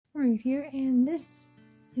Ruth here, and this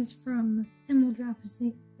is from Emerald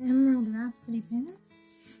Rhapsody Pins.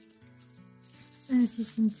 As you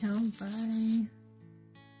can tell by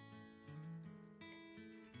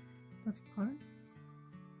the card.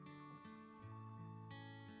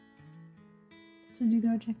 So do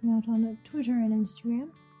go check them out on Twitter and Instagram.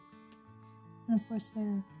 And of course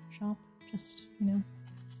their shop, just, you know,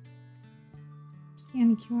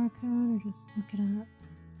 scan the QR code or just look it up.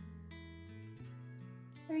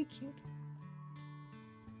 It's very cute.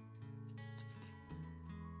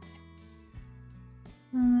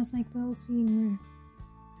 And that's like the little scene where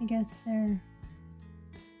I guess they're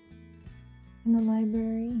in the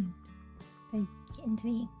library. They get into the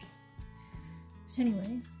ink. But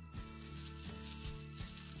anyway,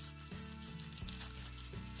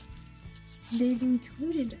 they've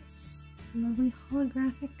included lovely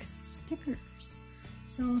holographic stickers.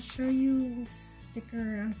 So I'll show you a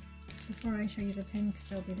sticker before I show you the pin, because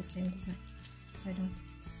they'll be the same design, so I don't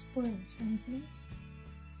spoil it or anything.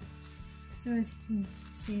 So as you can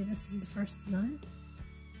see, this is the first design.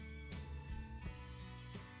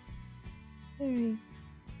 Very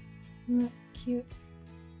cute,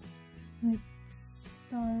 like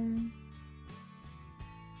star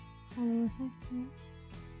hollow effect there.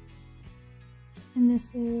 And this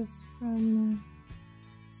is from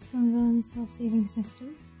SoKawaiiBox self-saving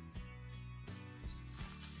system.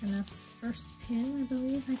 And that's the first pin, I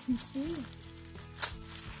believe I can see.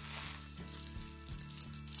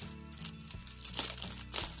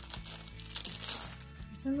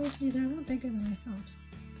 For some reason these are a lot bigger than I thought,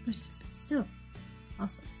 but still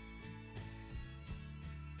awesome.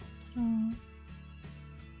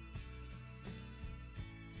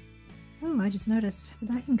 Oh, I just noticed the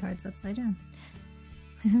backing card's upside down.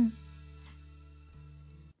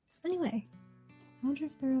 Anyway, I wonder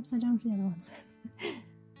if they're upside down for the other ones.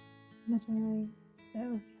 But anyway, so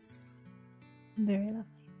yes, very lovely.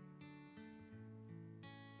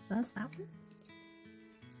 So that's that one.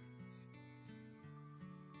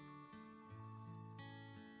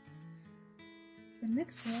 The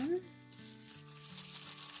next one,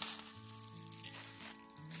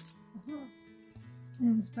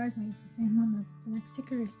 and surprisingly it's the same one that the next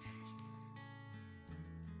sticker is.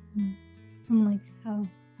 From like how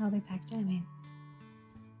they packed it, I mean.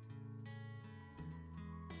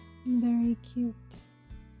 Very cute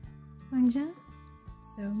manga.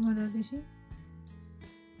 So Modozushi.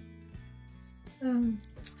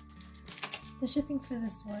 The shipping for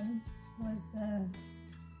this one was I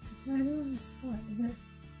don't know what is it?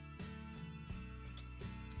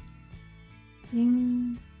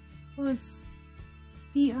 Well, it's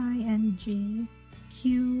BINGQIU.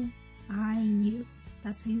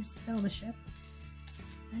 That's how you spell the ship.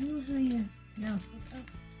 I don't know how you pronounce it though.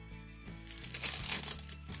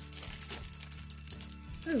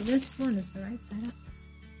 Oh, this one is the right side up.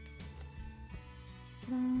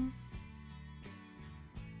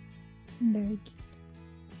 Very cute.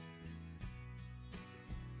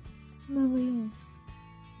 Lovely.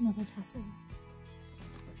 Another tassel.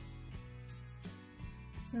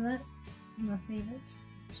 So that is my favorite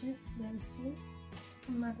ship, those two.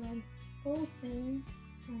 And that like full thing,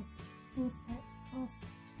 like full set, cost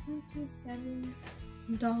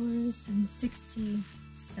 $27.60.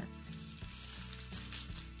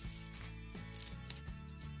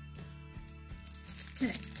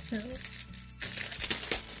 Okay, so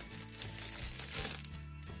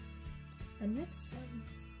the next one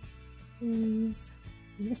is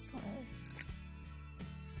this one.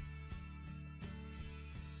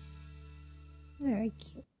 Very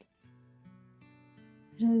cute.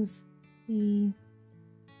 It is the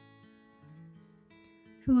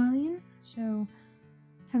Hualien, so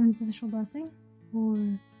Heaven's Official Blessing,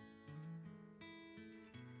 or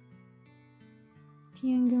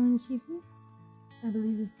Tiangon Shifu, I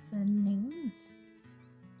believe is the name.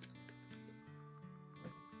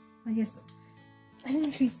 I guess I didn't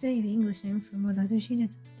actually say the English name for Modozushi,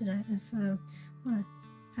 did I? That's, well, I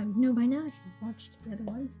probably know by now if you've watched the other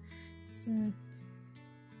ones. It's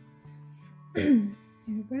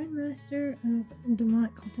you're the Grandmaster of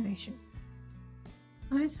Demonic Cultivation.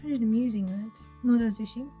 I always find it amusing that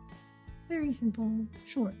Modozushi, very simple,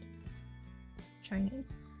 short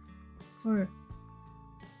Chinese, for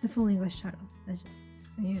the full English title. That's just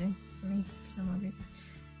amusing for me for some odd reason.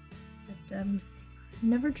 But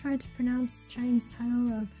never tried to pronounce the Chinese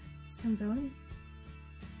title of some villain.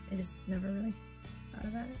 I just never really thought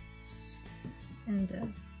about it. And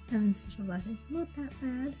Heaven's Official Blessing, not that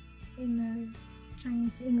bad in the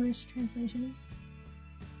Chinese to English translation.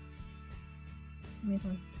 I mean, it's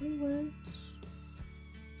only 3 words.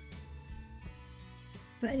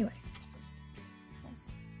 But anyway, yes.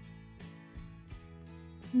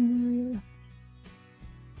 Very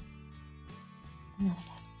lovely.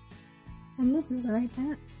 And this is the right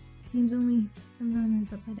side up. It seems only comes on and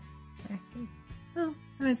it's upside down. Actually, well,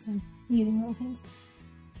 that's amusing little things.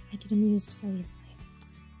 I get amused so easily.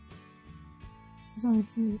 As long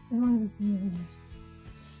as it's amusing.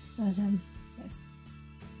 But yes,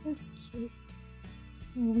 that's cute.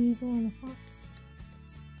 A weasel and a fox.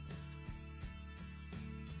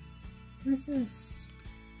 This is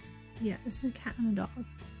a cat and a dog.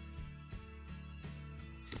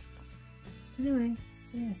 Anyway,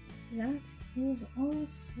 so yes, that was all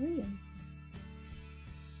 3 of them.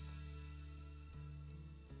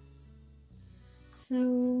 So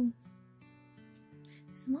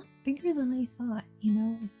it's a lot bigger than I thought,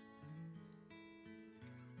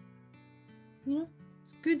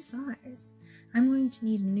 it's good size. I'm going to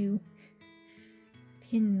need a new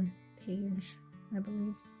pin page, I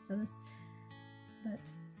believe, for this. But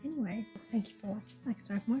anyway, thank you for watching. I can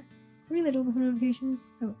start more. Ring the doorbell for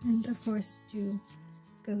notifications. Oh, and of course, do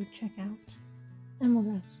go check out Emerald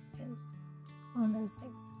Rash pins on those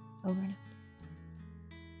things. Over now.